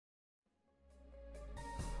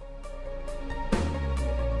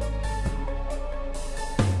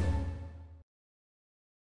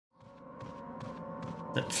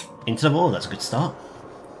Into the wall, that's a good start.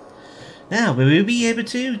 Now, will we be able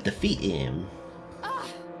to defeat him?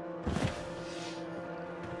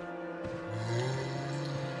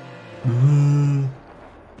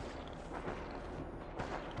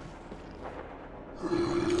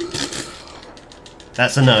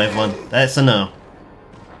 That's a no, everyone. That's a no.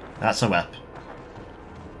 That's a wrap.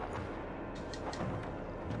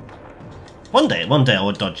 One day I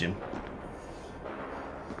will dodge him.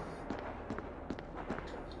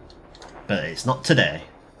 But it's not today.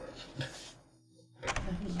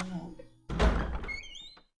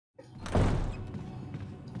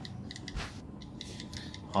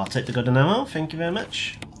 I'll take the golden ammo, thank you very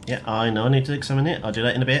much. Yeah, I know I need to examine it. I'll do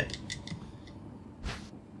that in a bit.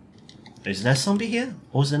 Is there a zombie here?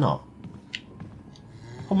 Or is there not?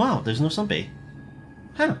 Oh wow, there's no zombie.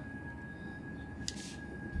 Huh.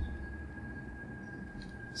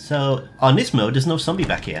 So, on this mode, there's no zombie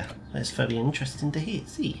back here. That's very interesting to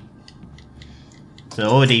see. So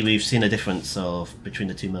already we've seen a difference between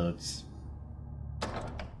the two modes.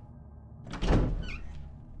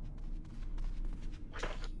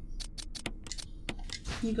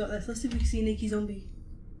 You got this. Let's see if we can see Nikki Zombie.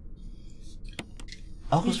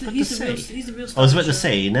 I was about to say. He's the real I was about to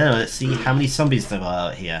say, now let's see how many zombies there are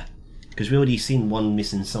out here. Because we already seen one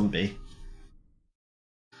missing zombie.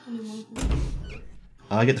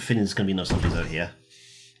 I get the feeling there's going to be no zombies out here.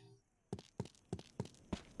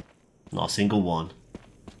 Not a single one.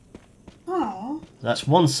 Aww. That's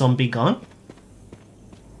one zombie gone.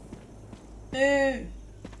 Boo.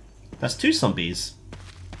 That's two zombies.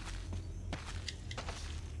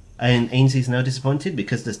 And Ainsley's now disappointed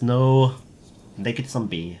because there's no naked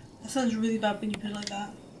zombie. That sounds really bad when you put it like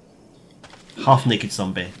that. Half naked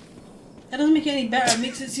zombie. That doesn't make it any better. It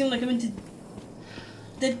makes it seem like I'm into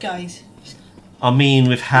dead guys. I mean,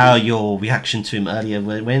 with how your reaction to him earlier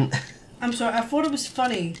went. I'm sorry, I thought it was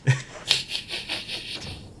funny.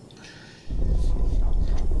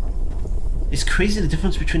 It's crazy the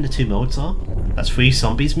difference between the two modes are. That's 3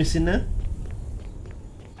 zombies missing there.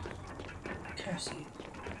 Curse you.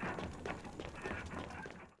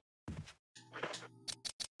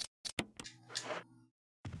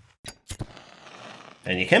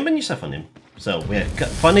 And you can bend yourself on him. So we're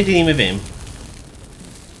finally dealing with him.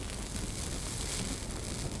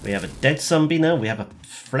 We have a dead zombie now. We have a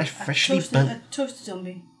freshly burnt... A toasted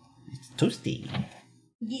zombie. It's toasty.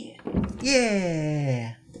 Yeah.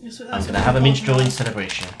 Yeah. That's I'm gonna have a minstrel in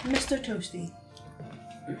celebration. Mr. Toasty.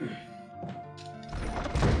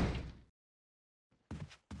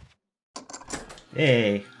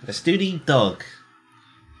 Hey, let's do the dog.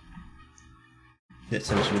 That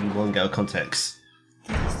sounds really long out of context.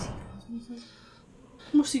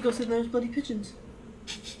 More seagulls than those bloody pigeons.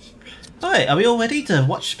 Alright, are we all ready to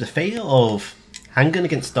watch the fail of handgun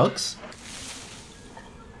against dogs?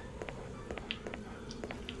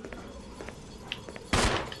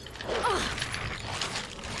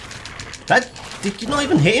 That... did you not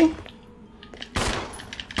even hit him?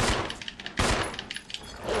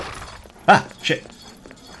 Ah, shit.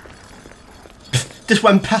 Just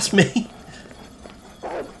went past me.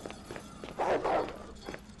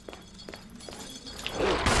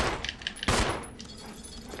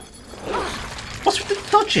 What's with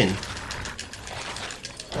the dodging?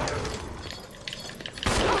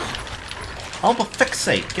 Oh, for fuck's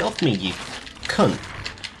sake, get off me, you cunt.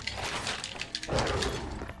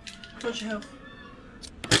 What's your health?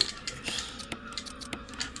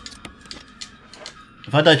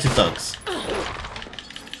 If I die to dogs.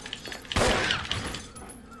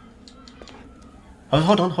 Oh,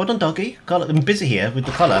 hold on, doggy. God, I'm busy here with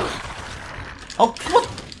the collar. Oh, what?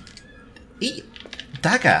 Eat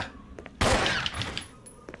dagger.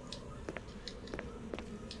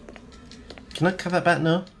 Can I cover that back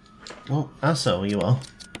now? Well, asshole you are.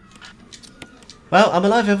 Well, I'm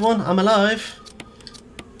alive, everyone. I'm alive.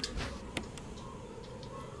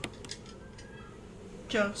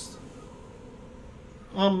 Just.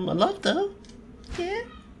 I'm alive though. Yeah.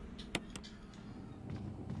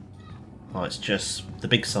 Oh, it's just the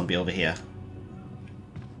big zombie over here.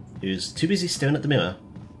 Who's too busy staring at the mirror.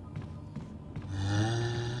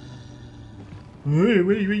 Hey,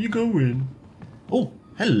 where you going? Oh,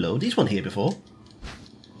 hello. These weren't here before.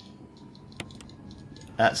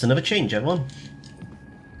 That's another change, everyone.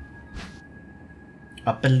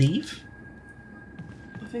 I believe.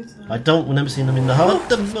 I think so. I don't remember seeing them in the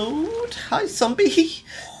hunter mode. Hi, zombie.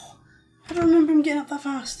 I don't remember him getting up that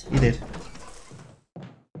fast. You did.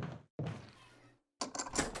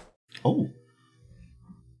 Oh.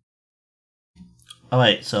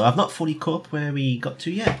 Alright, so I've not fully caught up where we got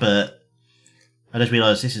to yet, but I just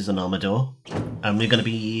realised this is an armour door, and we're going to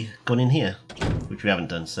be going in here. which we haven't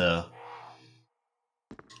done, so...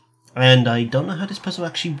 And I don't know how this puzzle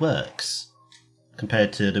actually works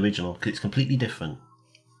compared to the original, because it's completely different.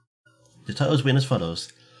 The titles win as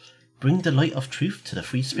follows. Bring the light of truth to the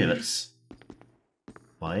three spirits.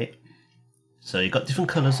 Right. So you've got different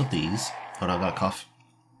colours of these. Hold on, I got a cough.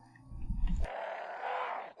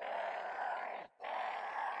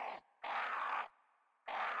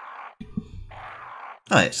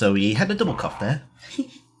 Alright, so we had a double cough there.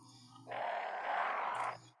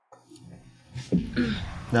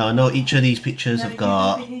 Now I know each of these pictures have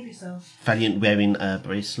got Valiant wearing a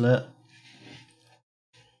bracelet.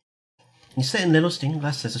 You set in little stained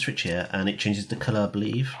glass, there's a switch here, and it changes the colour, I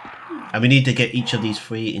believe. And we need to get each of these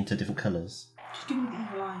three into different colours. Just give me the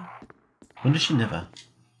evil eye. When does she never?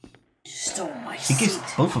 Just stole my She gives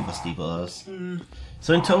both of us the evil eyes.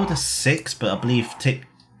 So in total there's 6, but I believe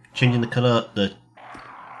changing the colour,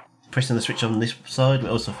 pressing the switch on this side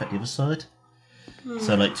will also affect the other side.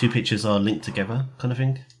 So like 2 pictures are linked together, kind of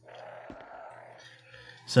thing.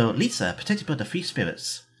 So Lisa, protected by the 3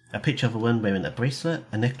 spirits. A picture of a one wearing a bracelet,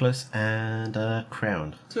 a necklace, and a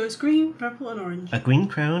crown. So it's green, purple, and orange. A green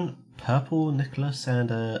crown, purple necklace,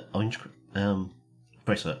 and a orange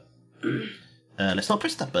bracelet. Let's not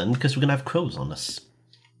press that button because we're gonna have crows on us.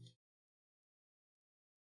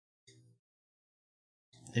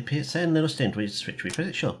 It appears saying little stained with switch. We press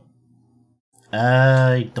it, sure.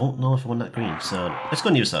 I don't know if I want that green, so let's go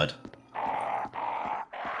on the other side.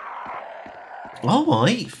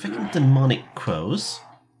 Alright, freaking demonic crows.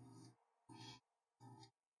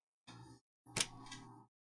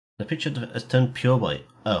 The picture has turned pure white.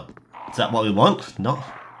 Oh, is that what we want? Not.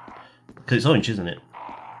 Because it's orange, isn't it?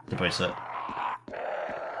 The bracelet.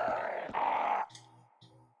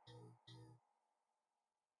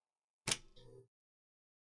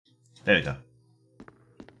 There we go.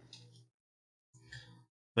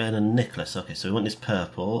 Wearing a necklace. Okay, so we want this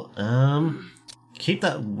purple. Keep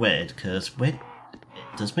that red, because red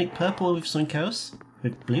it does make purple with something else.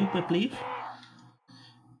 With blue, I believe.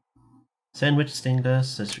 Send red stained glass,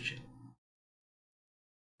 says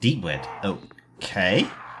deep red. Okay.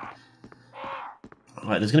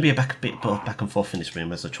 Right, there's going to be a bit of back and forth in this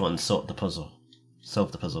room as I try and solve the puzzle.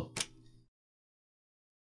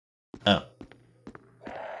 Oh.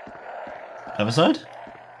 Other side?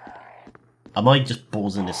 Am I just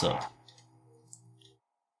ballsing this up?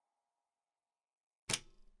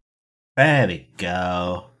 There we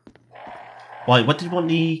go. Wait, what did you want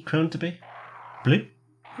the crown to be? Blue?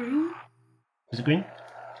 Green? Is it green?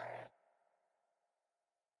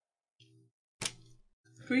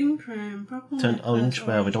 Green crown, purple. Turned orange.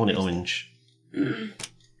 Well, we don't want it orange.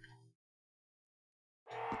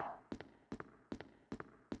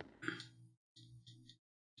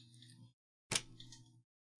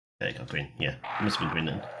 There you go, green. Yeah, it must have been green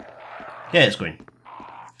then. Yeah, it's green.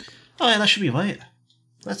 Oh yeah, that should be right.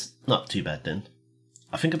 That's not too bad then.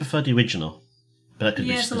 I think I prefer the original, but that could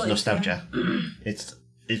be just nostalgia.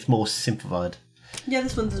 It's more simplified. Yeah,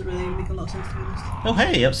 this one doesn't really make a lot of sense to be honest. Oh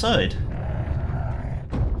hey, outside.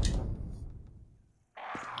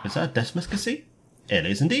 Is that a death mask I see? It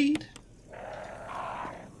is indeed.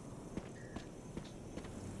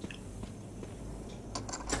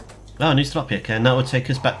 Oh, new stop here, okay, and that will take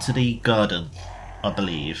us back to the garden, I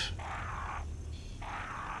believe.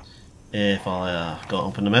 If I go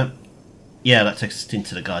open the map. Yeah, that takes us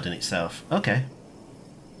into the garden itself. Okay.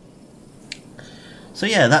 So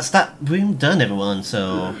yeah, that's that room done, everyone.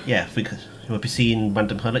 So yeah, we'll be seeing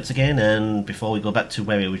random highlights again, and before we go back to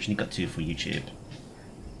where we originally got to for YouTube.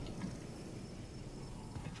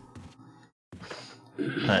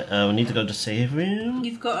 Right, we need to go to save room.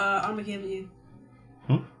 You've got armor key, haven't you?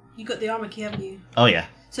 You got the armor key, haven't you? Oh yeah.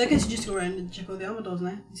 So I guess you just go around and check all the armor doors now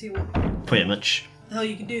and see what Pretty much. the hell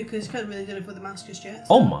you can do, because you can't really do it for the mask just yet.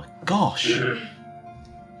 So. Oh my gosh!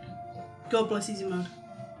 God bless easy mode.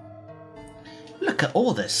 Look at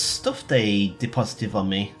all this stuff they deposited on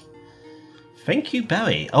me. Thank you,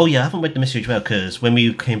 Barry. Oh yeah, I haven't read the mystery as well, because when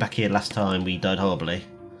we came back here last time we died horribly.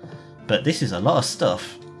 But this is a lot of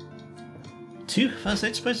stuff. 2 first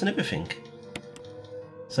aid sprays and everything.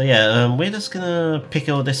 So yeah, we're just gonna pick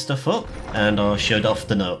all this stuff up and I'll show it off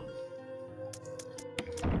the note.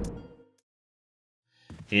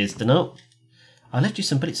 Here's the note. I left you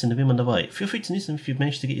some bullets in the room on the right. Feel free to use them if you've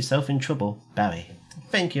managed to get yourself in trouble. Barry.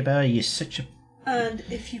 Thank you, Barry. You're such a... And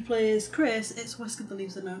if you play as Chris, it's Wesker that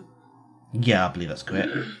leaves the note. Yeah, I believe that's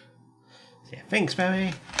correct. So yeah, thanks,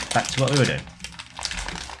 Barry. Back to what we were doing.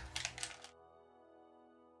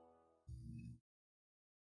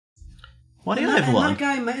 What do you know, everyone? That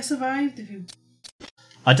guy might have survived if you...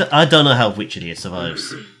 I don't know how which of these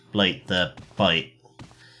survives. Like, the bite.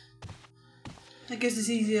 I guess it's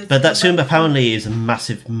easier. But that serum apparently is a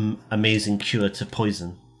massive, amazing cure to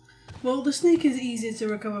poison. Well, the snake is easier to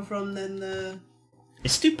recover from than the...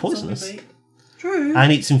 It's still poisonous. Zombie bait. True.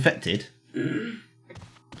 And it's infected. True,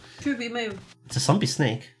 but you may have... It's a zombie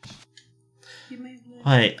snake. You may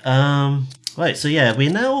have... Right, so yeah,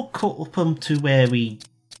 we're now caught up to where we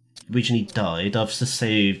originally died. I've just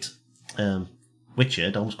saved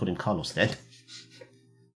Richard. I almost called him Carlos then.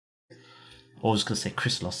 I was going to say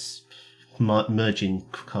Chrislos. Merging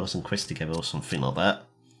Carlos and Chris together or something like that.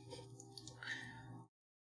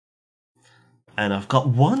 And I've got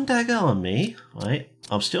one dagger on me, right?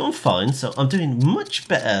 I'm still on fine, so I'm doing much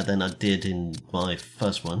better than I did in my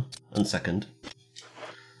first one and second.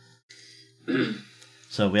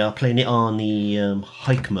 So we are playing it on the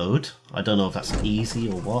hike mode. I don't know if that's easy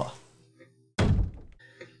or what.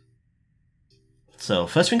 So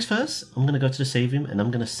first things first, I'm going to go to the save room and I'm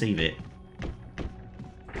going to save it.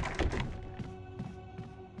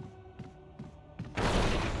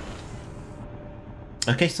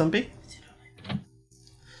 Okay, zombie.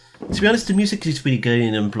 To be honest, the music is really good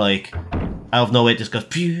and like out of nowhere it just goes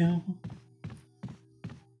pew.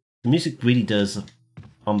 The music really does,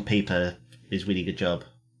 on paper, is really good job.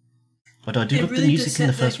 Although I do love the music in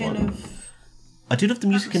the first one. I do love the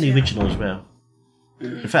music in the original as well.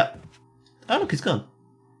 In fact, oh look, he's gone.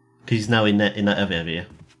 Because he's now in that other area.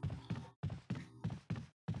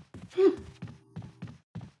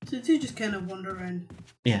 So they just kind of wander around.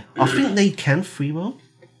 Yeah, I think they can free roll.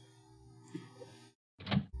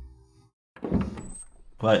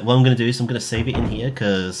 Right, what I'm going to do is I'm going to save it in here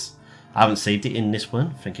because I haven't saved it in this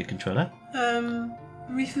one. Thank you, controller.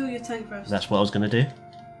 Refill your tank first. That's what I was going to do.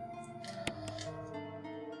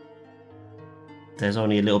 There's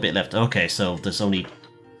only a little bit left. Okay, so there's only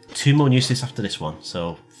 2 more uses after this one.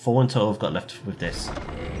 So 4 in total I've got left with this.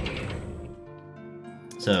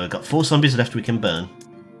 So I've got 4 zombies left we can burn.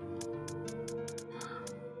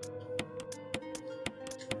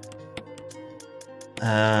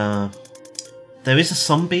 There is a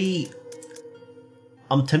zombie.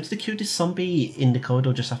 I'm tempted to kill this zombie in the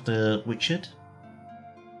corridor just after Richard.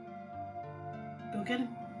 Go get him.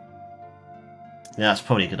 Yeah, that's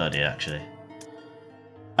probably a good idea actually.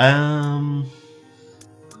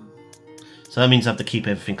 So that means I have to keep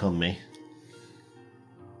everything on me.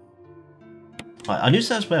 Right, I use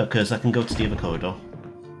that as well because I can go to the other corridor.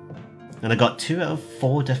 And I got 2 out of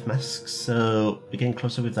 4 death masks, so we're getting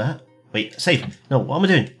closer with that. Wait, save! No, what am I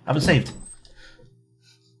doing? I haven't saved.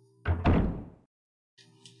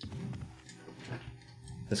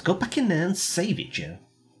 Let's go back in there and save it, Joe.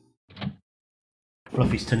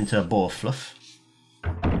 Fluffy's turned into a ball of fluff.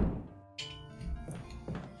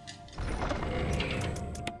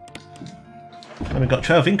 And we've got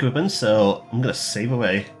 12 ink ribbons, so I'm going to save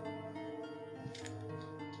away.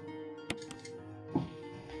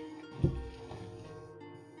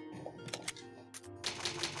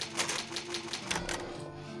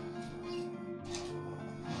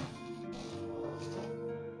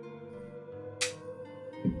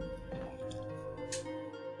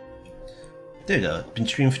 There we go, been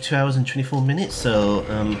streaming for 2 hours and 24 minutes, so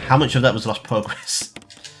how much of that was lost progress?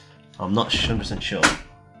 I'm not 100% sure.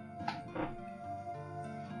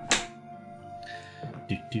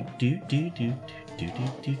 You're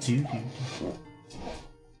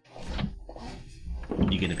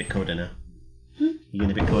getting a bit colder now. You're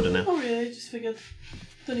getting a bit colder now. Oh yeah, I just figured.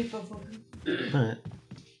 Don't need both open. Alright.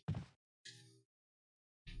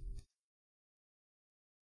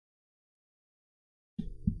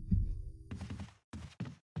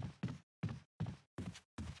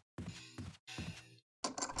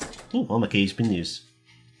 Oh, all my keys been used.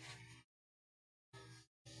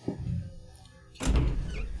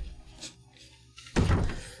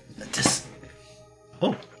 Just...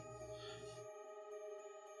 Oh.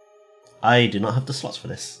 I do not have the slots for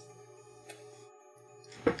this.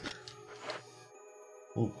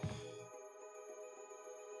 Oh.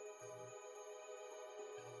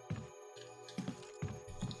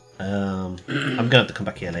 I'm gonna have to come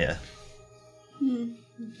back here later.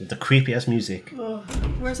 With the creepy ass music. Oh,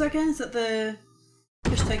 where's that again? Is that the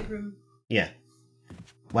fish tank room? Yeah.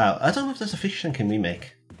 Wow, I don't know if there's a fish tank in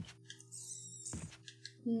Remake.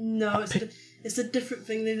 No, it's a different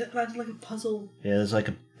thing. They added like a puzzle. Yeah, there's like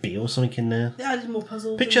a bee or something in there. They added more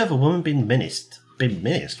puzzles. Picture of a woman being menaced. Being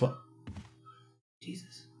menaced? What?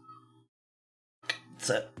 Jesus.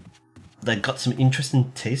 So, they got some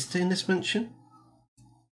interesting taste in this mention.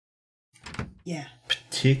 Yeah.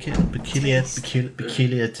 Peculiar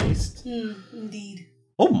taste. Indeed.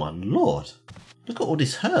 Oh my lord! Look at all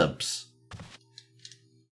these herbs.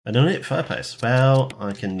 I don't need fireplace. Well,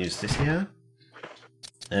 I can use this here,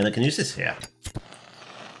 and I can use this here.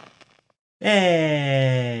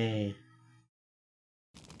 Yay!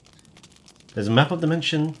 There's a map of the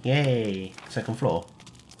mansion. Yay! Second floor.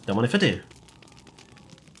 Don't mind if I do.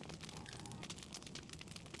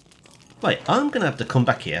 Right, I'm gonna have to come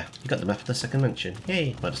back here. You got the map of the second mansion.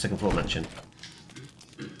 Yay! Well, the second floor mansion.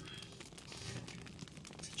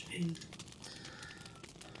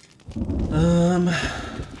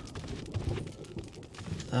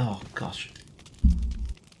 Oh gosh.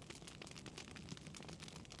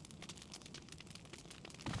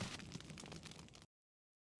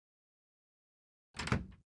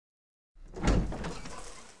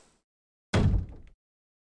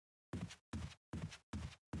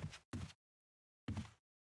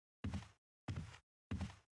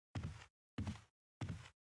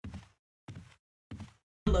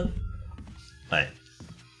 Right.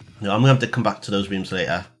 No, I'm gonna have to come back to those rooms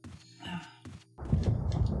later.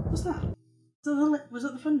 What's that? Was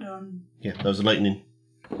that the thunder on? Yeah, that was the lightning.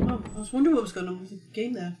 Oh, I was wondering what was going on with the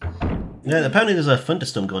game there. Yeah, apparently there's a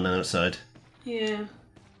thunderstorm going on outside. Yeah,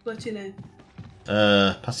 let you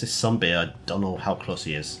know. Past this zombie, I don't know how close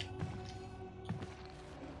he is.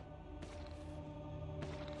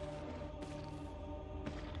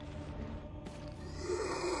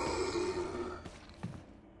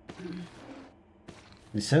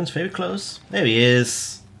 He sounds very close. There he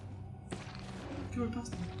is. Come on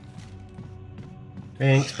past him.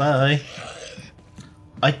 Thanks, bye.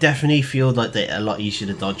 I definitely feel like they're a lot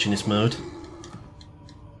easier to dodge in this mode.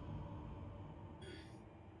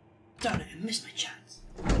 Darn it, I missed my chance.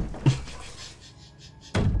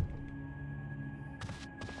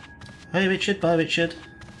 Hey Richard, bye Richard.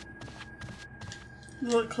 A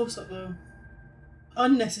lot close up though.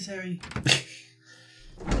 Unnecessary.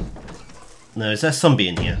 No, is there a zombie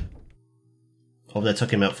in here? Or they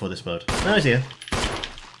took him out for this mode? No, he's here.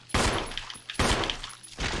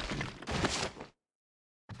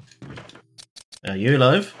 Are you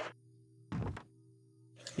alive?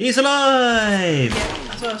 He's alive! Yeah,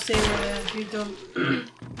 that's what I was saying earlier. You don't.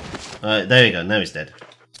 Alright, there you go, now he's dead.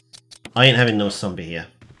 I ain't having no zombie here.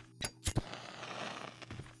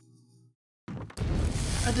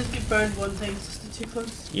 I did get burned one time, just too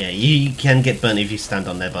close. Yeah, you can get burnt if you stand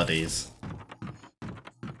on their bodies.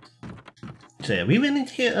 So yeah, we went in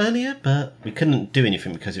here earlier, but we couldn't do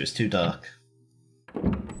anything because it was too dark.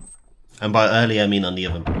 And by earlier, I mean on the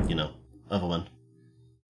other, other one.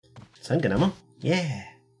 It's handgun ammo? Yeah!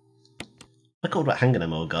 Look at all that handgun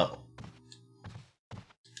ammo I got.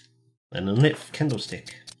 An unlit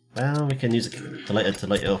candlestick. Well, we can use the lighter to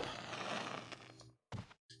light it up.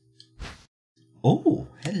 Oh,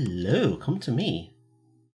 hello, come to me.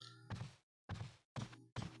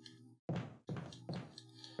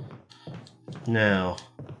 Now,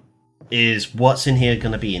 is what's in here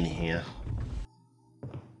gonna be in here?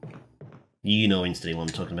 You know instantly what I'm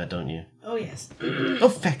talking about, don't you? Oh yes. Oh,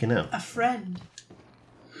 fucking hell. A friend.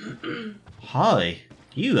 Hi.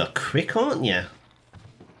 You are quick, aren't you?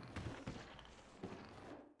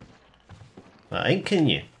 Well, I ain't kidding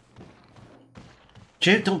you.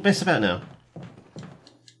 Joe, don't mess about now.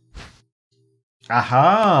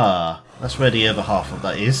 Aha! That's where the other half of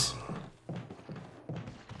that is.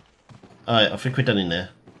 Alright, I think we're done in there.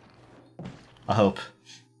 I hope.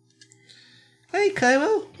 Hey,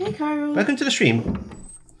 Cairo. Hey, Cairo. Welcome to the stream.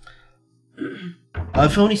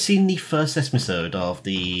 I've only seen the first episode of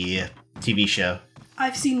the TV show.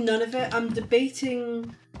 I've seen none of it. I'm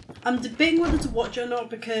debating whether to watch it or not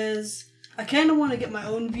because I kind of want to get my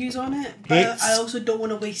own views on it, but I also don't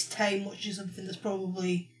want to waste time watching something that's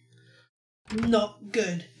probably not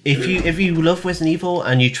good. If you love Resident Evil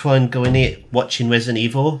and you try and go in it watching Resident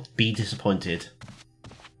Evil, be disappointed.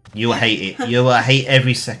 You will hate it. You will hate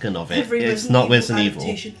every second of it. It's not Resident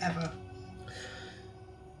Evil. Ever.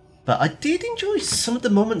 But I did enjoy some of the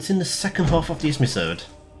moments in the second half of this episode.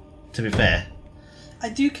 To be fair, I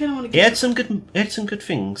do kind of want to. It had some good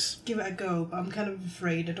things. Give it a go, but I'm kind of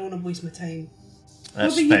afraid. I don't want to waste my time.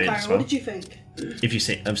 That's what about fair you, as Kyra? well. What did you think? If you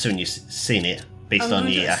see, I'm assuming you've seen it based I'm on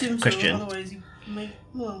going the to assume question. So, otherwise, you might.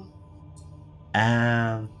 Well,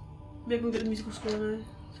 maybe we'll get the musical score now.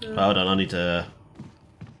 So. Hold on, I need to.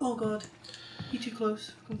 Oh god, you too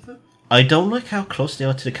close. Comfort. I don't like how close they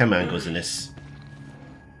are to the camera angles in this.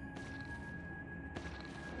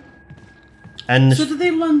 And So do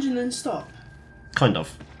they lunge and then stop? kind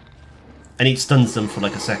of. And it stuns them for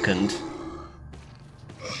like a second.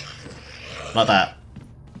 Like that.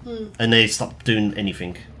 And they stop doing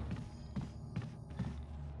anything.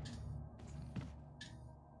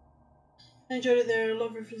 I enjoyed it. There are a lot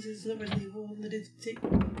of references to Resident Evil, and they did take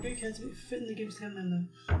great care to fit in the game's timeline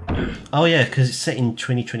though. Oh yeah, because it's set in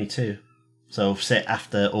 2022. So set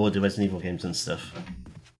after all the Resident Evil games and stuff.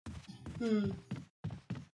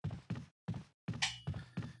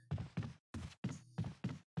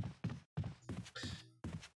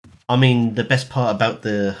 I mean, the best part about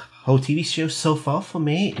the whole TV show so far for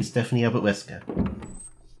me is definitely Albert Wesker.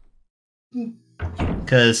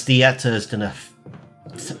 Because the actor has done a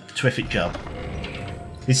terrific job.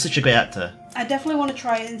 He's such a great actor. I definitely want to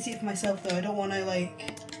try it and see it for myself, though. I don't want to,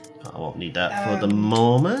 like... I won't need that for the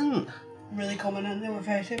moment. Really comment on it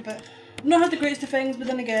about it, but... I've not heard the greatest of things, but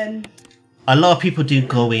then again... A lot of people do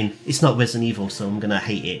go in, it's not Resident Evil, so I'm gonna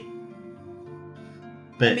hate it.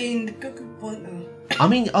 But I mean, good point, though. I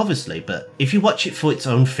mean, obviously, but if you watch it for its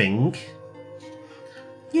own thing...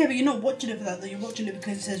 Yeah, but you're not watching it for that, though. You're watching it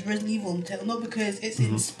because it says Resident Evil on the title, not because it's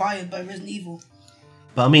inspired by Resident Evil.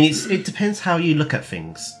 But I mean, it depends how you look at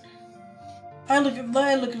things. I look at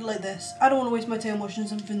it like this. I don't want to waste my time watching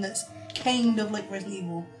something that's kind of like Resident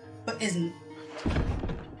Evil, but isn't.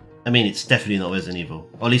 I mean, it's definitely not Resident Evil.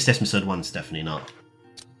 Or at least episode 1's definitely not.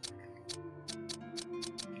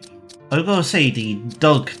 I've got to say, the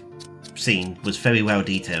dog scene was very well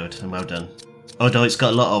detailed and well done. Although it's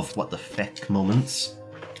got a lot of what the feck moments.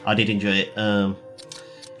 I did enjoy it.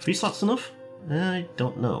 3 slots enough? I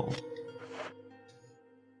don't know.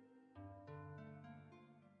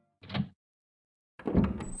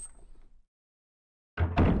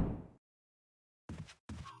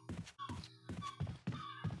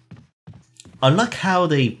 I like how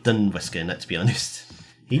they've done Wesker in that, to be honest.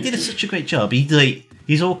 He did such a great job.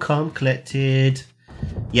 He's all calm, collected.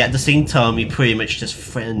 Yet at the same time, he pretty much just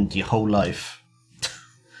threatened your whole life.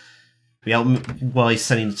 While he's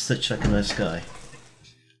sounding such like a nice guy.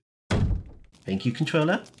 Thank you,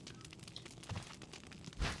 controller.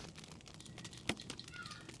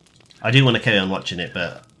 I do want to carry on watching it,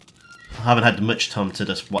 but I haven't had much time to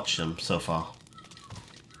just watch them so far.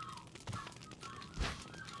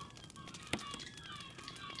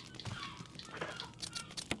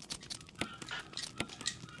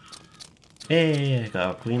 Hey, I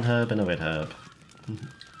got a green herb and a red herb.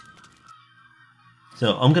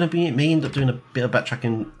 So I'm gonna may end up doing a bit of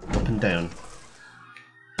backtracking up and down.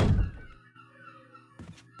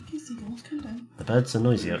 The birds are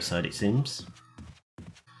noisy outside, it seems.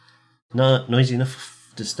 Not noisy enough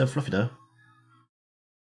to disturb Fluffy though.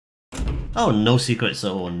 Oh, no secrets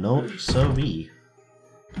at all. No, sorry.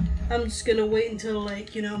 I'm just gonna wait until,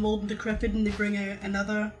 like, you know, I'm old and decrepit and they bring out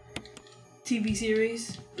another TV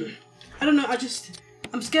series. I don't know,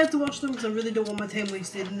 I'm scared to watch them because I really don't want my time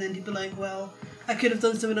wasted, and then to be like, well, I could have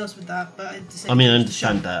done something else with that, but I decided. I mean, I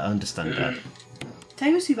understand that.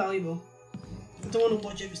 Time is too valuable. I don't want to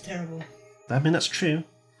watch it, it was terrible. I mean, that's true.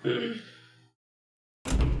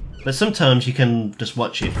 But sometimes you can just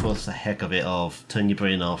watch it for the heck of it, of turn your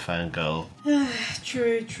brain off and go.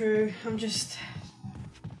 True.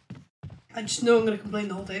 I just know I'm going to complain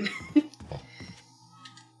the whole time.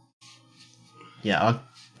 Yeah, I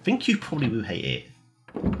think you probably will hate it.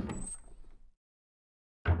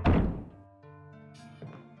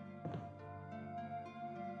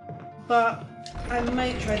 But I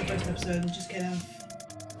might try the first episode and just kind of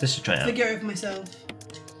Just try it out. figure it out for myself.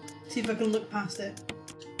 See if I can look past it.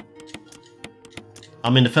 I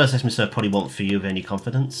mean, the first episode probably won't fill you with any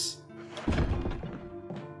confidence.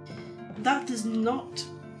 That does not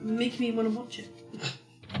make me want to watch it.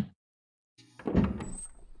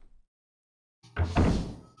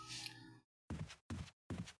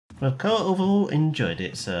 Well, Carl overall enjoyed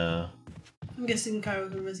it, so... I'm guessing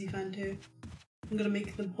Kyle's a Resi fan too. I'm gonna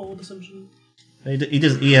make the bold assumption.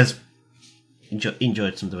 He has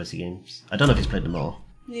enjoyed some of the Resi games. I don't know if he's played them all.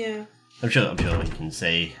 Yeah. I'm sure he can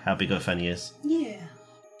say how big of a fan he is. Yeah.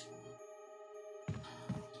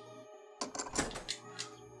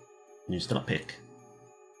 You still not pick.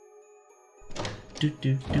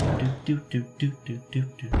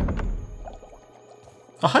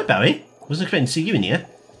 Oh, hi Barry. Wasn't expecting to see you in here.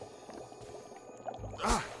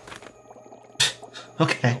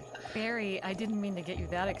 Okay. Barry, I didn't mean to get you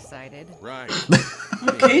that excited. Right.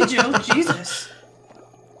 Okay, Joe. Jesus.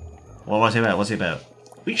 What's it about?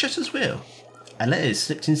 Reach us as well. A letter is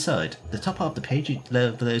slipped inside. The top half of the page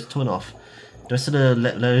is torn off. The rest of the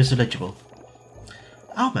letter is illegible.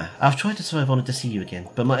 Alma, I've tried to survive on to see you again,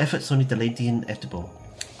 but my efforts only delayed the inevitable.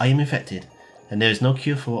 I am infected, and there is no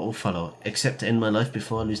cure for what will follow, except to end my life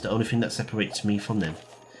before I lose the only thing that separates me from them.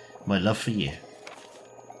 My love for you.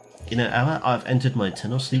 In an hour, I have entered my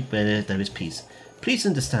eternal sleep where there is peace. Please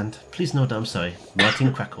understand. Please know that I'm sorry.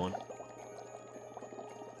 Martin Crackhorn.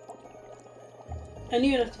 I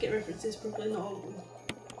knew you'd have to get references, probably not all of them.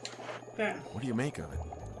 Fair enough. What do you make of it?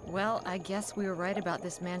 Well, I guess we were right about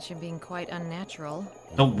this mansion being quite unnatural.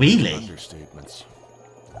 Oh, really? Understatements.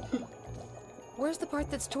 Where's the part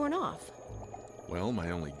that's torn off? Well, my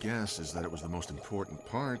only guess is that it was the most important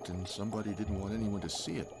part and somebody didn't want anyone to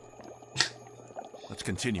see it. Let's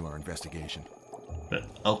continue our investigation. But,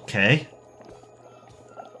 okay.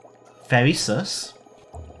 Very sus.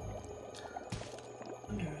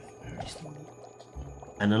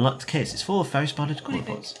 An unlocked case. It's full of very spotted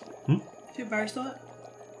cornpots. Did Barry stole it?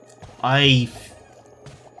 I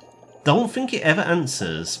don't think it ever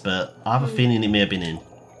answers, but I have a feeling it may have been in.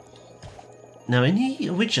 Now, in the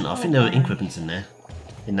original, I think there were ink ribbons in there,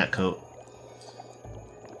 in that coat.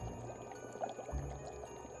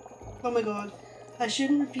 Oh my god. I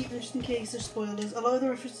shouldn't repeat them just in case there's spoilers. A lot of the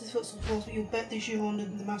references to football falls, but you'll bet they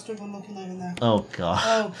shoehorned the Master of Unlocking Line in there. Oh god.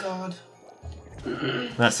 Oh god.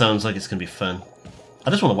 That sounds like it's going to be fun. I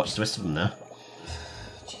just want to watch the rest of them now.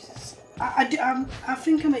 Jesus. I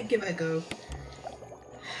think I might give it a go.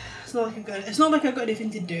 It's not like I've got anything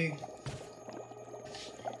to do.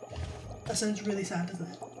 That sounds really sad, doesn't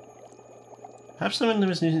it? Perhaps someone there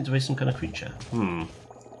is using to raise some kind of creature.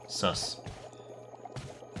 Sus.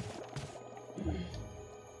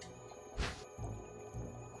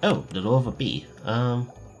 Oh, the law of a bee. No,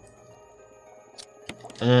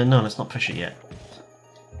 let's not push it yet.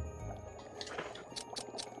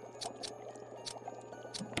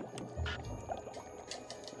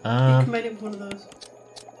 You can make it with one of those.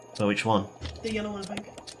 So which one? The yellow one, I think.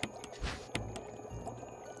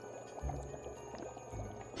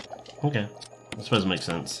 Okay, I suppose it makes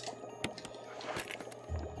sense.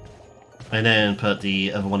 And then put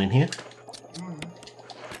the other one in here.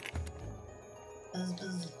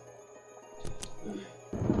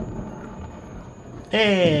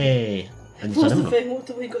 Hey! And What's the thing? What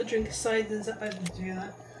do we got to drink aside than I didn't do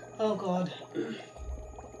that? Oh god.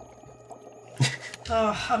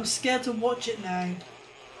 Oh, I'm scared to watch it now.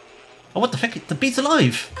 Oh, what the fuck? The bee's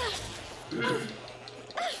alive!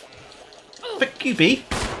 Fuck you, bee!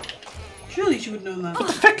 Surely she would know that. What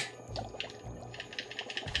the fuck?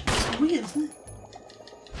 It's weird, isn't it?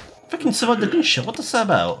 Fucking survived the gunshot, what is that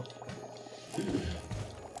about?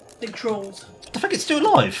 Big trolls. What the fuck, it's still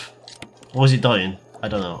alive? Or is it dying? I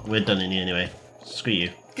don't know. We're done in here anyway. Screw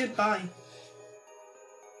you. Goodbye.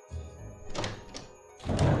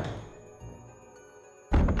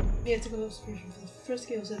 Yeah, to go subscription for the first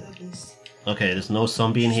game was at least. Okay, there's no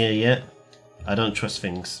zombie in here yet. I don't trust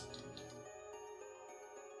things.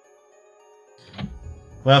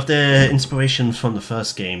 Well, if the inspiration from the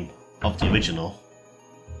first game of the original.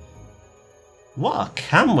 What a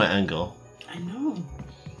camera angle! I know.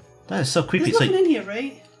 That is so creepy. There's It's nothing like in here,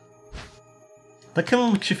 right? that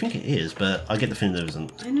camera makes you think it is, but I get the feeling there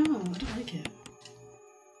isn't. I know. I don't like it.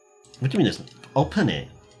 What do you mean? Open it.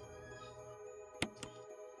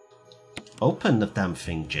 Open the damn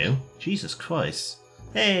thing, Joe. Jesus Christ.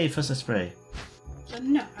 Hey, first spray.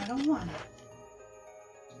 No, I don't want it.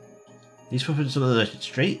 These footprints are alerted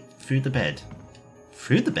straight through the bed.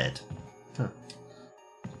 Through the bed? Huh.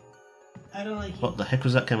 I don't like it. What the heck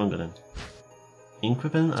was that camera gun? Ink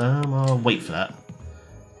ribbon? I'll wait for that.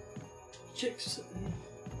 Chicks.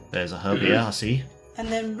 There's a hub here, I see. And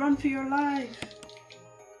then run for your life.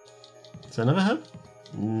 Is there another hub?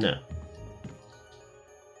 No.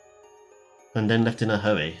 And then left in a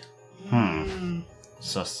hurry.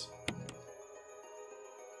 Sus.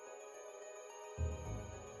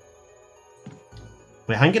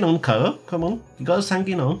 We're hanging on, Kara. Come on. You got us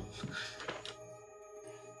hanging on.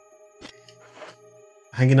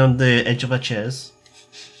 Hanging on the edge of our chairs.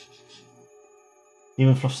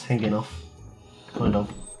 Even Fluff's hanging off. Kind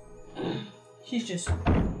of. She's just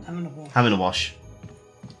having a wash. Having a wash.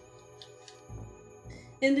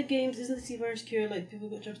 In the games, isn't the C-virus cure like people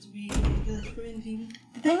got jobs to be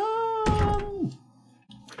did they?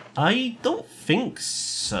 I don't think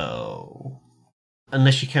so.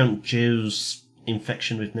 Unless you count Joe's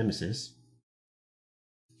infection with Nemesis.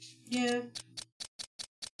 Yeah.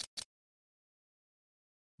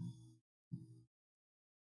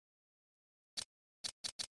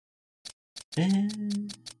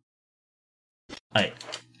 Alright.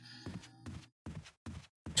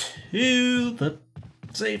 To the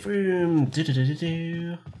safe room.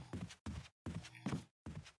 Do-do-do-do-do.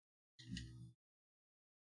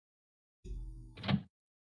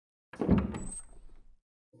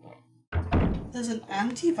 There's an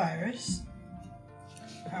antivirus.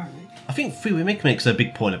 Apparently. I think Free Remake makes a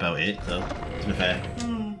big point about it, though, to be fair.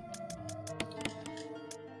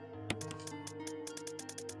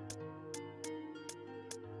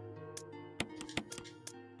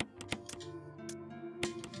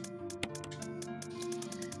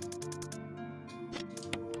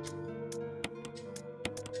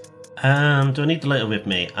 Do I need the lighter with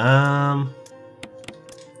me?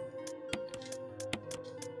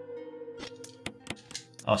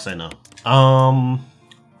 I'll say no. I'm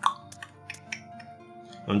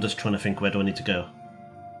just trying to think, where do I need to go?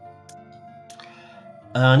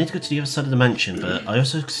 I need to go to the other side of the mansion, but I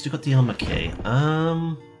also still got the armor key.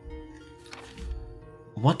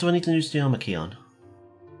 What do I need to use the armor key on?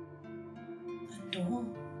 A door?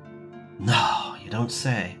 No, you don't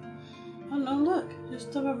say. Oh no, look.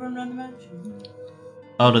 Just have a run around the mansion.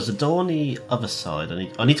 Oh, there's a door on the other side.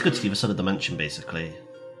 I need to go to the other side of the mansion, basically.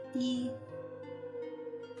 Yeah.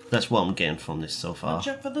 That's what I'm getting from this so far. Watch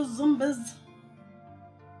out for the zombies.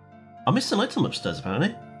 I missed an item upstairs,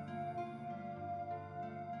 apparently.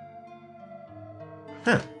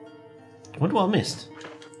 Huh. I wonder what I missed.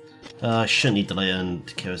 I shouldn't need the lighter and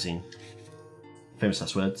kerosene. Famous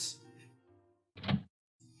last words.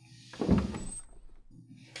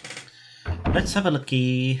 Let's have a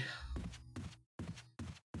looky.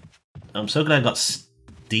 I'm so glad I got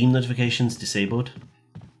Steam notifications disabled.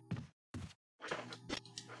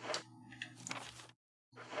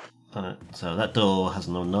 Alright, so that door has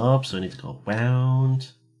no knob, so I need to go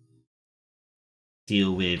around.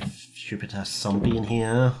 Deal with stupid ass zombie in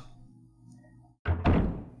here.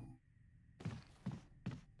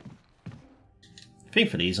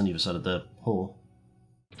 Thankfully he's on the other side of the hall.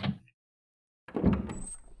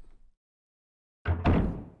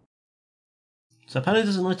 So apparently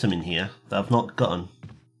there's an item in here that I've not gotten.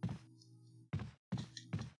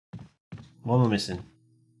 What am I missing?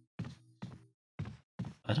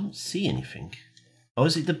 I don't see anything. Oh,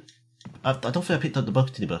 is it the... I don't think I picked up the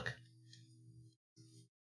bucket in the book.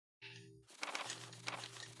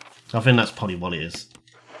 I think that's probably what it is.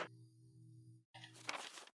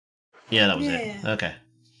 Yeah, that was it. Okay.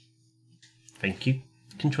 Thank you.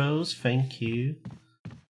 Controls, thank you.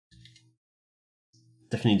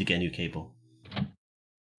 Definitely need to get a new cable.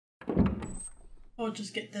 Or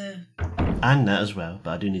just get the... And that as well,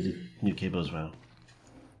 but I do need a new cable as well.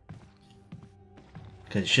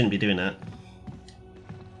 Because it shouldn't be doing that.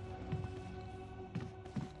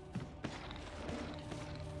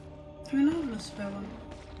 Do we not have a spare one?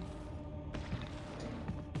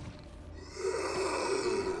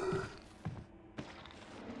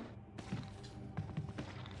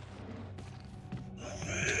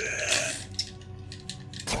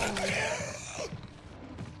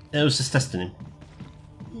 It was just testing him.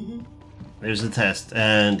 It was a test,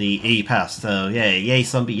 and he passed, so yay, yay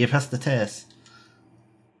zombie, you passed the test.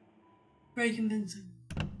 Very convincing.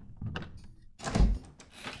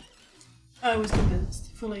 I was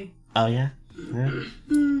convinced, fully. Oh yeah? Yeah.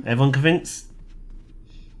 Everyone convinced?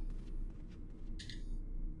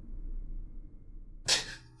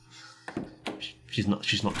 She's not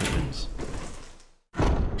convinced.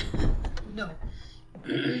 No.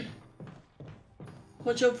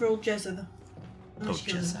 Watch out for old Jezza though. Oh,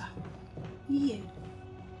 Jezza. Yeah.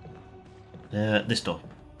 This door.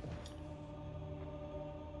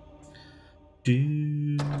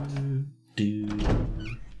 Do.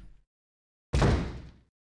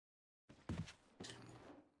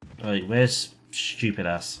 Alright, where's stupid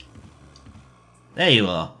ass? There you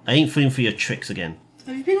are. I ain't falling for your tricks again.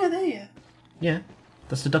 Have you been out there yet? Yeah,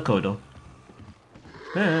 that's the duck corridor.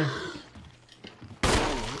 Yeah.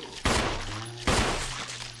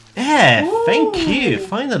 Yeah, thank you.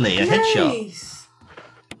 Finally, a headshot.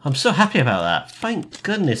 I'm so happy about that. Thank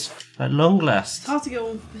goodness, at long last. It's hard to get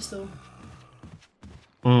one for pistol.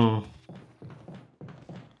 Mm.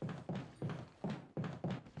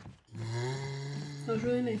 That was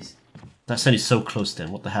really nice. That's only so close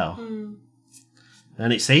then, what the hell?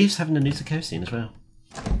 And it saves having the new kerosene as well.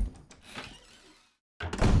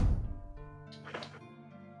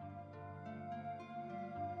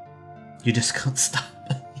 You just can't stop.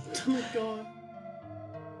 Oh my god.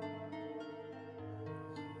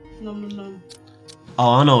 Nom nom nom. Oh,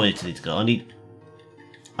 I know where I need to go. I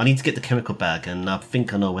need to get the chemical bag, and I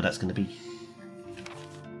think I know where that's going to be.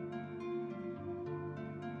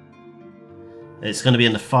 It's going to be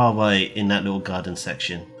in the far right in that little garden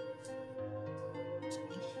section.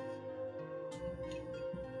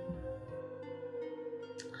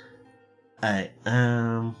 Alright,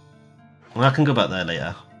 well, I can go back there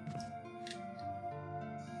later.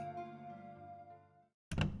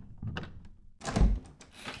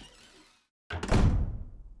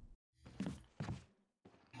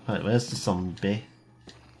 Right, where's the zombie?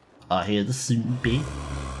 I hear the zombie.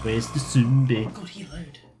 Where's the zombie? Oh god, he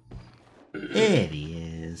loud. There he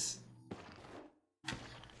is.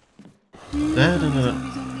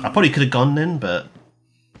 I probably could have gone then, but...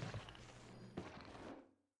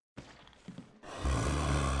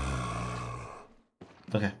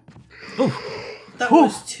 Okay. Oh! That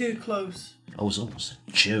was too close. I was almost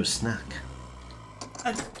a Joe snack.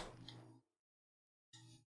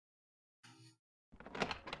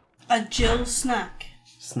 A Jill snack.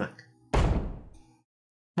 Snack.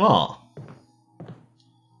 What?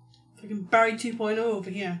 Fucking Barry 2.0 over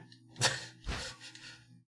here.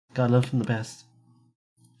 Gotta learn from the best.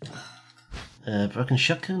 Broken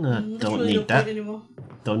shotgun? Don't need that. Anymore.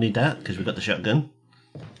 Don't need that, because we've got the shotgun.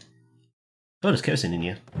 Oh, there's kerosene in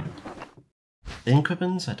here. Ink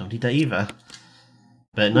ribbons? I don't need that either.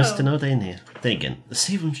 But nice to know they're in here. Then again, the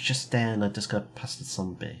serum's just there and I just got past the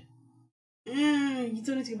zombie. You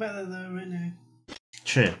don't need to go back there though right now.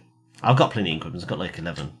 True. I've got plenty of ink ribbons, I've got like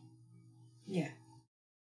 11. Yeah.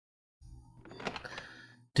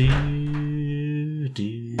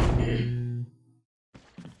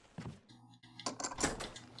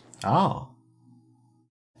 Oh.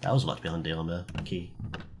 That was a lot behind the armor key.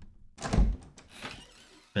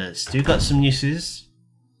 But still got some uses.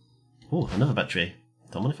 Oh, another battery.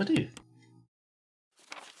 Don't mind if I do.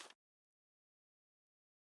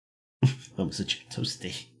 I'm such a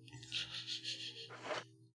toasty.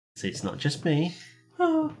 See, it's not just me.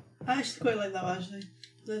 Oh, I actually quite like that one, actually.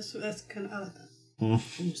 That's kind of, I like that.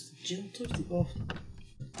 Almost a Jill toasty both.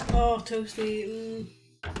 Oh, toasty.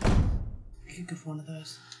 I could go for one of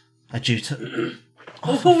those. I do to.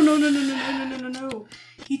 Oh no!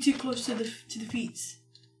 You're too close to the feet.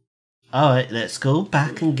 Alright, let's go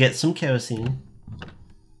back and get some kerosene.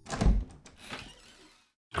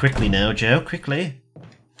 Quickly now, Joe, quickly.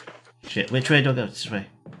 Shit, which way do I go? This way.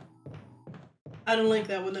 I don't like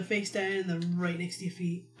that when they're face down and they're right next to your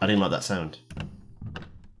feet. I didn't like that sound.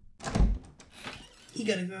 You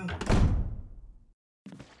gotta go.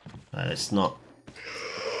 Let's not.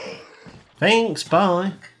 Thanks,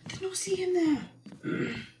 bye. Did not see him there.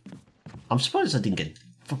 I'm surprised I didn't get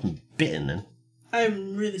fucking bitten then.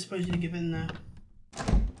 I'm really surprised you didn't get in there.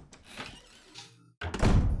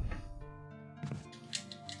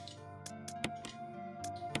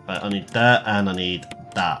 Right, I need that and I need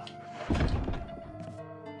that.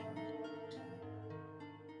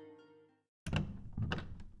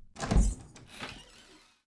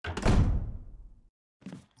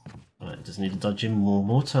 Right, I just need to dodge him one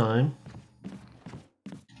more time.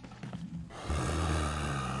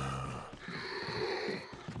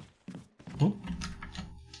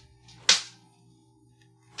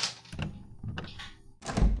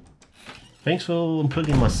 Thanks for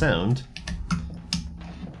unplugging my sound.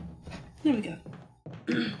 There we go.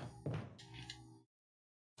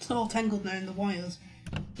 It's not all tangled now in the wires.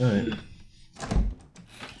 Alright.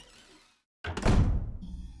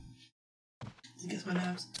 It gets my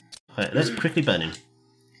nerves. Alright, let's quickly burn him.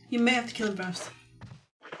 You may have to kill him first.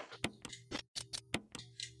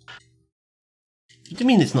 What do you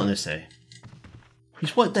mean it's not necessary?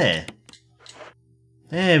 He's right there.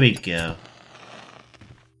 There we go.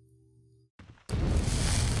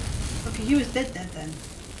 Okay, he was dead then.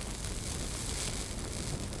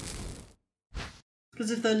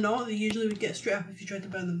 Because if they're not, they usually would get straight up if you tried to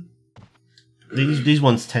burn them. These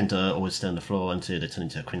ones tend to always stay on the floor until they turn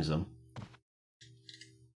into a crimson.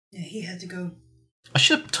 Yeah, he had to go. I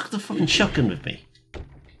should have took the fucking shotgun with me.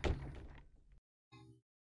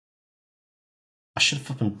 I should have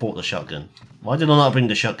fucking bought the shotgun. Why did I not bring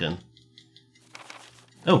the shotgun?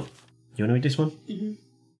 Oh, you want to read this one?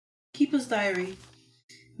 Keeper's Diary.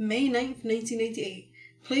 May 9th, 1988.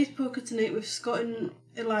 Played poker tonight with Scott and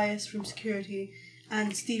Elias from security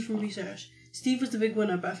and Steve from research. Steve was the big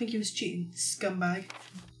winner, but I think he was cheating. Scumbag.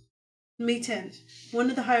 May 10th. One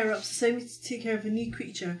of the higher-ups assigned me to take care of a new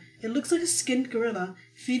creature. It looks like a skinned gorilla.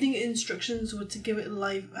 Feeding it instructions were to give it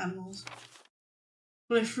live animals.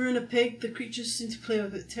 When I threw in a pig, the creature seemed to play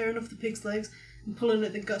with it, tearing off the pig's legs and pulling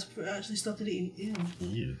at the guts before it actually started eating.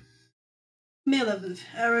 Ew. May 11th.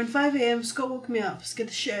 Around 5 AM, Scott woke me up, scared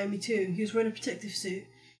the shit out of me too. He was wearing a protective suit.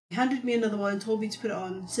 He handed me another one and told me to put it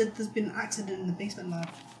on, said there's been an accident in the basement lab.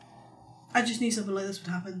 I just knew something like this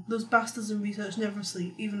would happen. Those bastards in research never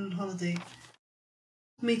sleep, even on holiday.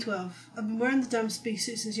 May 12th. I've been wearing the damn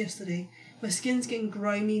spacesuit since yesterday. My skin's getting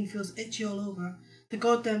grimy and feels itchy all over. The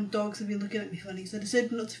goddamn dogs have been looking at me funny, so I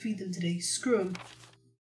decided not to feed them today. Screw them.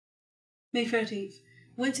 May 13th.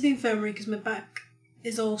 Went to the infirmary because my back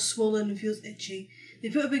is all swollen and feels itchy. They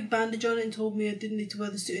put a big bandage on it and told me I didn't need to wear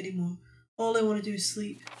the suit anymore. All I want to do is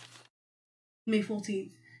sleep. May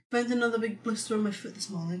 14th. Found another big blister on my foot this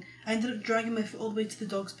morning. I ended up dragging my foot all the way to the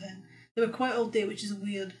dog's pen. They were quiet all day, which is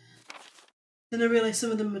weird. Then I realised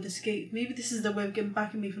some of them had escaped. Maybe this is their way of getting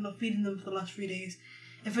back at me for not feeding them for the last 3 days.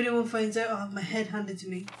 If anyone finds out, I'll have my head handed to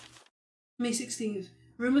me. May 16th.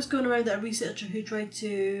 Rumours going around that a researcher who tried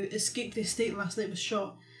to escape the estate last night was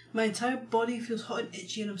shot. My entire body feels hot and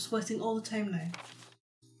itchy and I'm sweating all the time now.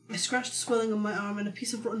 I scratched a swelling on my arm and a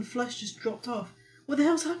piece of rotten flesh just dropped off. What the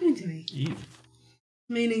hell's happening to me? Ew.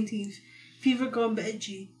 May 19th. Fever gone but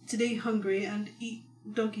itchy. Today hungry and eat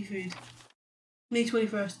doggy food. May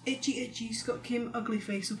 21st. Itchy, Scott came ugly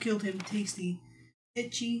face who killed him. Tasty.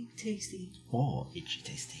 Itchy, tasty. Oh, itchy,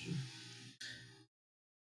 tasty.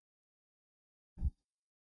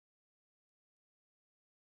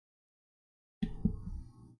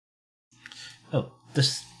 Oh,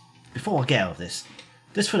 this. Before I get out of this,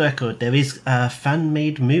 just for the record, there is a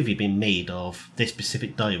fan-made movie being made of this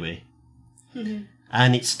specific diary. Mm-hmm.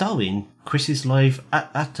 And it's starring Chris's live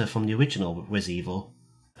actor from the original Resident Evil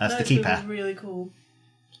as the keeper. That's really cool.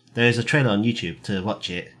 There is a trailer on YouTube to watch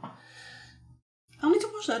it. I need to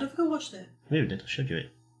watch that. I don't think I watched it. Maybe did. I showed you it.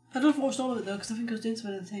 I don't know if I watched all of it though, because I think I was doing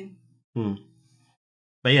something at the time.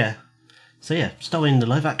 But yeah. So yeah, starring the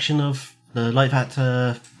live action of the live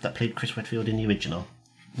actor that played Chris Redfield in the original.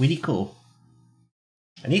 Really cool.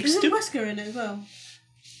 And Is it Wesker in it as well?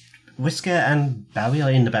 Whisker and Barry are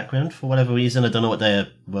in the background for whatever reason. I don't know what their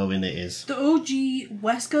role in it is. The OG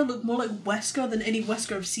Wesker looked more like Wesker than any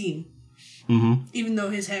Wesker I've seen. Mm-hmm. Even though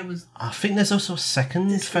his hair was... I think there's also a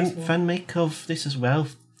second fan make of this as well,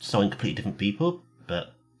 starring completely different people.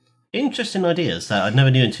 But interesting ideas that I never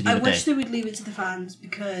knew until the other day. I wish they would leave it to the fans,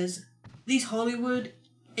 because these Hollywood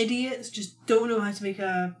idiots just don't know how to make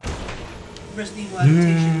a Resident Evil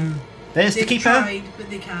adaptation. There's the keeper. They've tried, but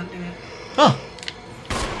they can't do it. Oh!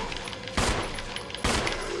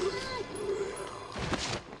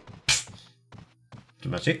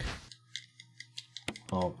 Magic.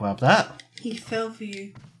 I'll grab that. He fell for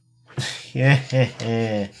you. Yeah.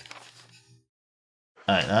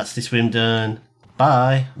 Alright, that's this room done.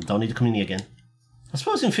 Bye. Don't need to come in here again. I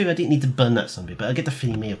suppose in theory I didn't need to burn that zombie, but I get the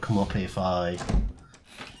feeling he may have come up if I...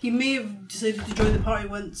 He may have decided to join the party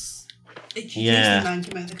once Itchy Tasty Man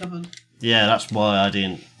came out of the cupboard. Yeah, that's why I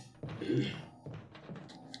didn't...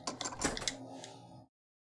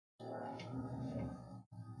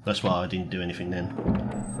 That's why I didn't do anything then.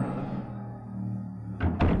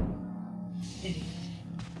 Idiot.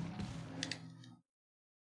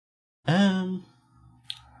 How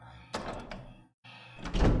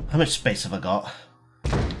much space have I got?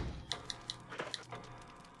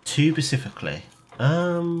 2 specifically.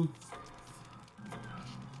 Why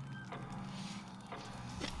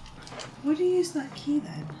do you use that key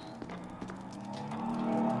then?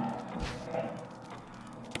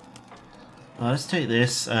 Let's take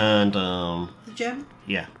this and The gem?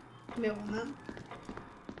 yeah. May I want that?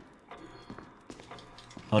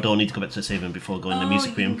 I don't need to go back to the save room before going to the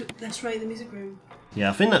music room. That's right, the music room.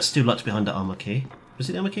 Yeah, I think that's still locked behind the armor key. Was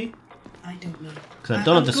it the armor key? I don't know. Because I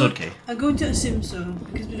don't have the sword key. I'm going to assume so,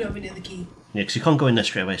 because we don't have any other key. Yeah, because you can't go in there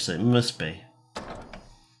straight away, so it must be.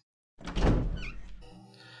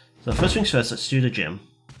 So first things first, let's do the gem.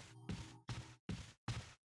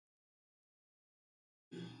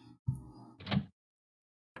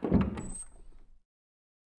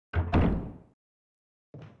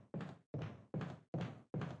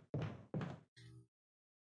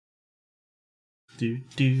 Do.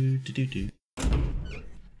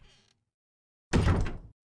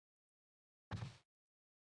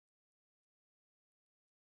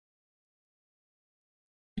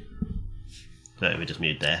 So we just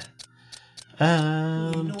moved there.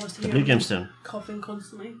 The blue gemstone. Coughing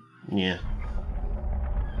constantly. Yeah.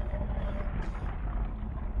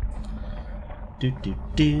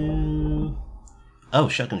 Do. Oh,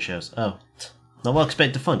 shotgun shells. Oh. Not what I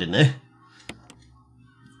expected to find in there.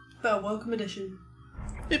 But a welcome addition.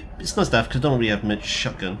 It's nice to have, because I don't really have much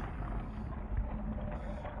shotgun.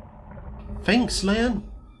 Thanks, Leon.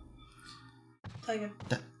 Tiger.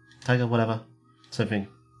 Tiger, whatever. Same thing.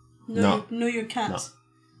 No, your cat. No.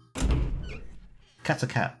 Cat's a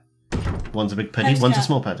cat. One's a big puddy, Nice one's cat. a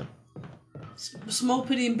small puddy. Small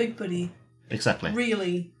putty and big putty. Exactly.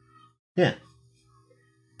 Really? Yeah.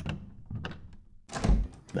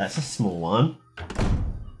 That's a small one.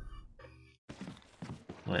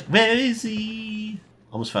 Wait, where is he?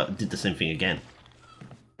 Almost felt did the same thing again.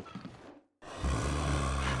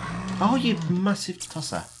 Oh, you massive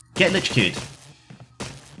tosser. Get electrocuted.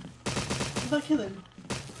 Did that kill him?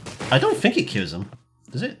 I don't think it kills him.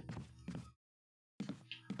 Does it?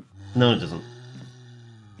 No, it doesn't.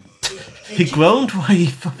 He groaned while he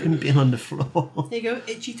fucking been on the floor. There you go,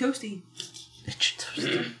 Itchy Toasty. Itchy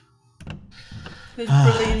toast. It's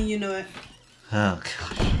brilliant and you know it. Oh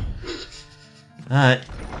gosh. Alright.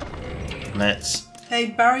 Let's... Hey,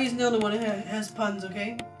 Barry's the only one who has puns,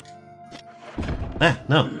 okay? Ah,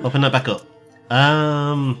 no. Open that back up.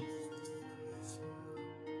 I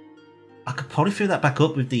could probably fill that back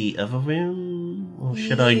up with the other room. Or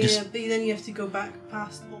should I just... Yeah, but then you have to go back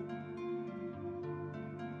past...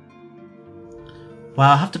 Well,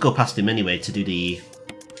 I'll have to go past him anyway to do the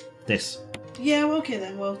This. Yeah, well, okay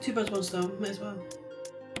then. Well, 2 birds, 1 stone. Might as well.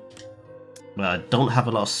 Well, I don't have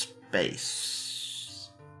a lot of space.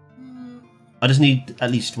 I just need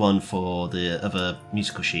at least one for the other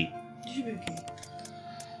musical sheet. You should be okay.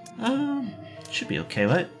 Should be okay,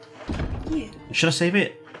 right? Yeah. Should I save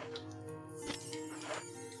it?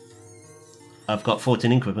 I've got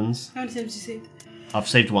 14 ink ribbons. How many times have you saved? I've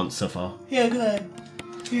saved once so far. Yeah, go ahead.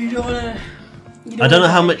 You don't wanna... I don't know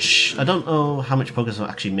how much progress I've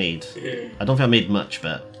actually made. I don't think I made much,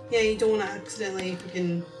 but... Yeah, you don't wanna accidentally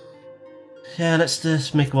freaking... Yeah, let's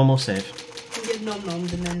just make one more save. You get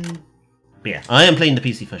nom-noms and then... But yeah, I am playing the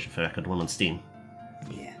PC version for record, one on Steam.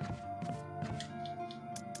 Yeah.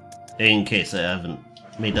 In case I haven't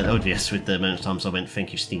made that obvious with the amount of times I went,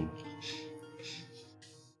 thank you Steam.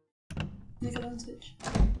 Make it on Switch.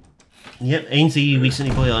 Yep, Ainsley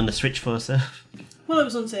recently bought it on the Switch for herself. Well, it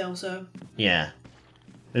was on sale, so... Yeah.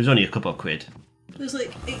 It was only a couple of quid. It was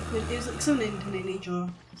like 8 quid. It was like £7.99 each or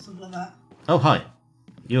something like that. Oh, hi.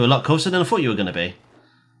 You're a lot closer than I thought you were going to be.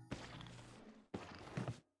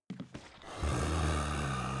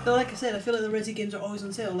 But like I said, I feel like the Resi games are always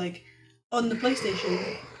on sale. Like, on the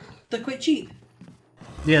PlayStation, they're quite cheap.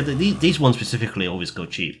 Yeah, these ones specifically always go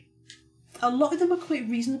cheap. A lot of them are quite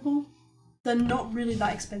reasonable. They're not really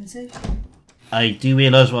that expensive. I do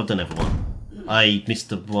realise what I've done, everyone. I missed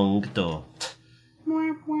the wrong door.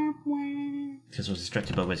 Because I was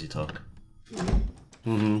distracted by Resi talk.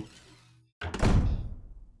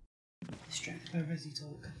 Distracted by Resi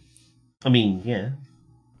talk. I mean, yeah.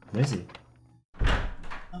 Resi.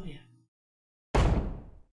 Oh yeah.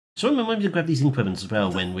 So remember to grab these ink ribbons as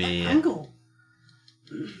well when we... Angle.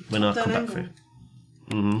 When I come back angle.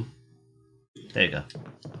 through. There you go.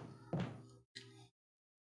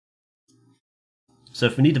 So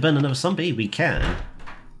if we need to burn another zombie, we can.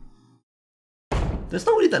 There's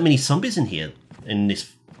not really that many zombies in here in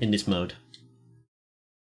this mode.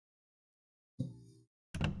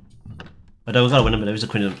 Although I gotta remember there is a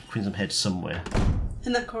Crimson Head somewhere.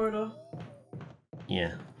 In that corridor.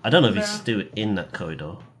 Yeah. I don't know if he's still in that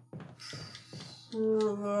corridor.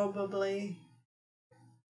 Probably.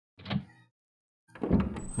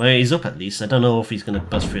 Well, he's up at least. I don't know if he's gonna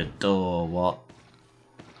bust through a door or what.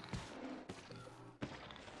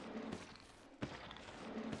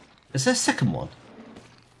 Is there a second one?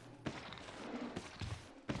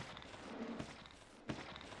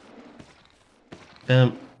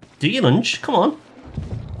 Do you lunge? Come on.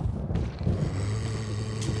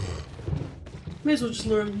 May as well just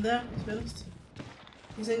lure him there, to be honest.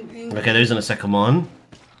 He's in Okay, there isn't a second one.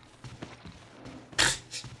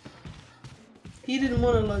 He didn't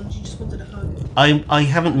want to lunge, he just wanted a hug. I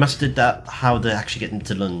haven't mastered that, how they actually get them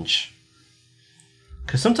to lunge.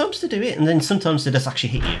 Because sometimes they do it, and then sometimes they just actually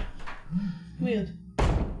hit you. Weird.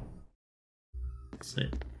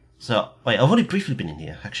 So, wait, I've only briefly been in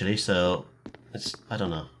here, actually, so... I don't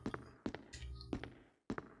know.